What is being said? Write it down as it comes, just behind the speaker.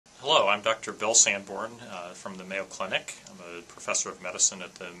Hello, I'm Dr. Bill Sanborn from the Mayo Clinic. I'm a professor of medicine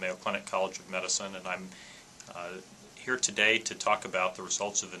at the Mayo Clinic College of Medicine, and I'm here today to talk about the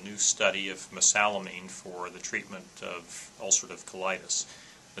results of a new study of mesalamine for the treatment of ulcerative colitis.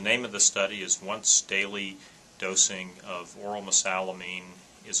 The name of the study is Once Daily Dosing of Oral Mesalamine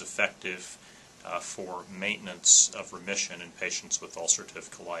is Effective for Maintenance of Remission in Patients with Ulcerative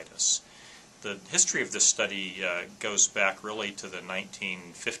Colitis. The history of this study goes back really to the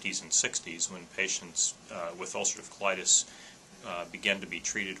 1950s and 60s when patients with ulcerative colitis began to be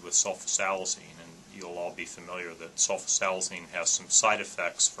treated with sulfasalazine. And you'll all be familiar that sulfasalazine has some side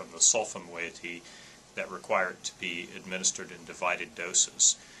effects from the sulfa moiety that require it to be administered in divided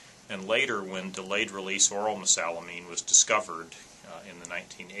doses. And later, when delayed-release oral mesalamine was discovered in the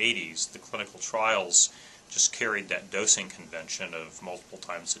 1980s, the clinical trials just carried that dosing convention of multiple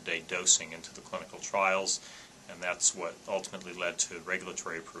times a day dosing into the clinical trials, and that's what ultimately led to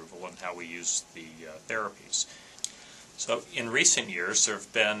regulatory approval and how we use the therapies. So in recent years there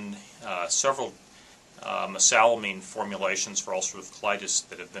have been several mesalamine formulations for ulcerative colitis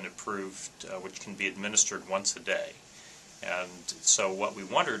that have been approved which can be administered once a day. And so what we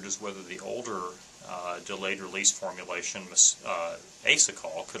wondered is whether the older delayed release formulation,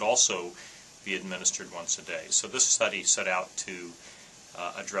 Asacol, could also be administered once a day. So this study set out to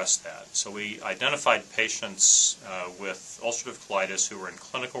address that. So we identified patients with ulcerative colitis who were in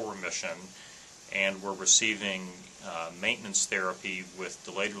clinical remission and were receiving maintenance therapy with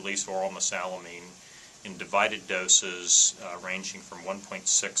delayed release oral mesalamine in divided doses ranging from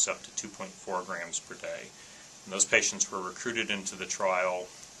 1.6 up to 2.4 grams per day. And those patients were recruited into the trial,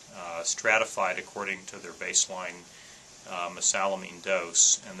 stratified according to their baseline mesalamine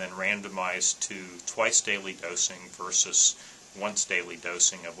dose, and then randomized to twice daily dosing versus once daily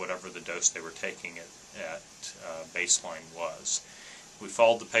dosing of whatever the dose they were taking at baseline was. We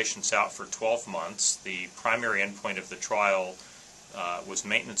followed the patients out for 12 months. The primary endpoint of the trial was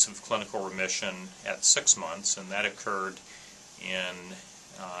maintenance of clinical remission at 6 months, and that occurred in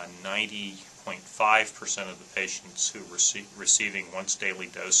 90.5% of the patients who were receiving once daily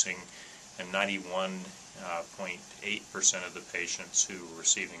dosing and 91.8% of the patients who were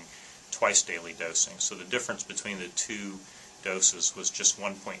receiving twice daily dosing. So the difference between the two doses was just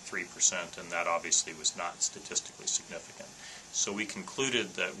 1.3%, and that obviously was not statistically significant. So we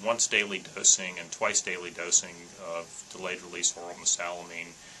concluded that once daily dosing and twice daily dosing of delayed release oral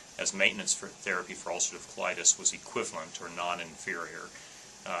mesalamine as maintenance therapy for ulcerative colitis was equivalent or non-inferior.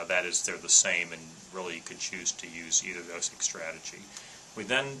 That is, they're the same, and really you could choose to use either dosing strategy. We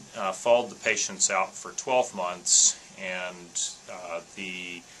then followed the patients out for 12 months, and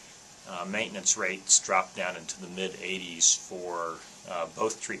the maintenance rates dropped down into the mid-80s for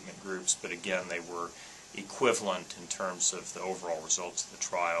both treatment groups, but again they were equivalent in terms of the overall results of the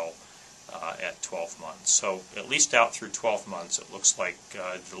trial at 12 months. So at least out through 12 months it looks like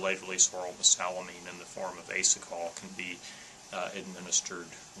delayed release oral mesalamine in the form of Asacol can be administered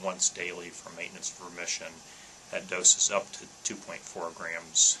once daily for maintenance of remission at doses up to 2.4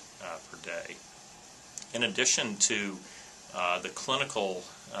 grams per day. In addition to the clinical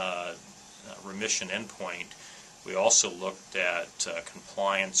remission endpoint, we also looked at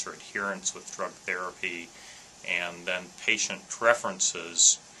compliance or adherence with drug therapy, and then patient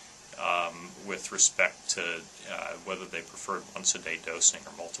preferences with respect to whether they preferred once a day dosing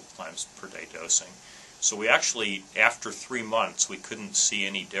or multiple times per day dosing. So we actually, after 3 months, we couldn't see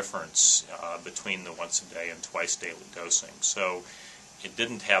any difference between the once a day and twice daily dosing. So it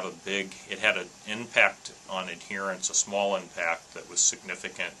didn't have a big, it had an impact on adherence, a small impact that was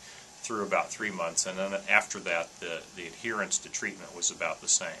significant through about 3 months, and then after that the adherence to treatment was about the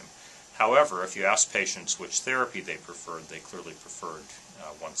same. However, if you asked patients which therapy they preferred, they clearly preferred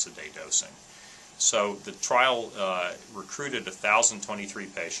once a day dosing. So the trial recruited 1,023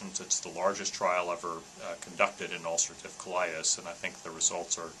 patients. It's the largest trial ever conducted in ulcerative colitis, and I think the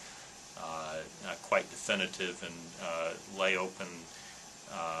results are quite definitive and lay open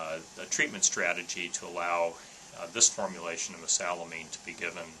a treatment strategy to allow this formulation of mesalamine to be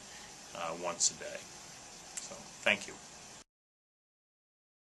given once a day. So thank you.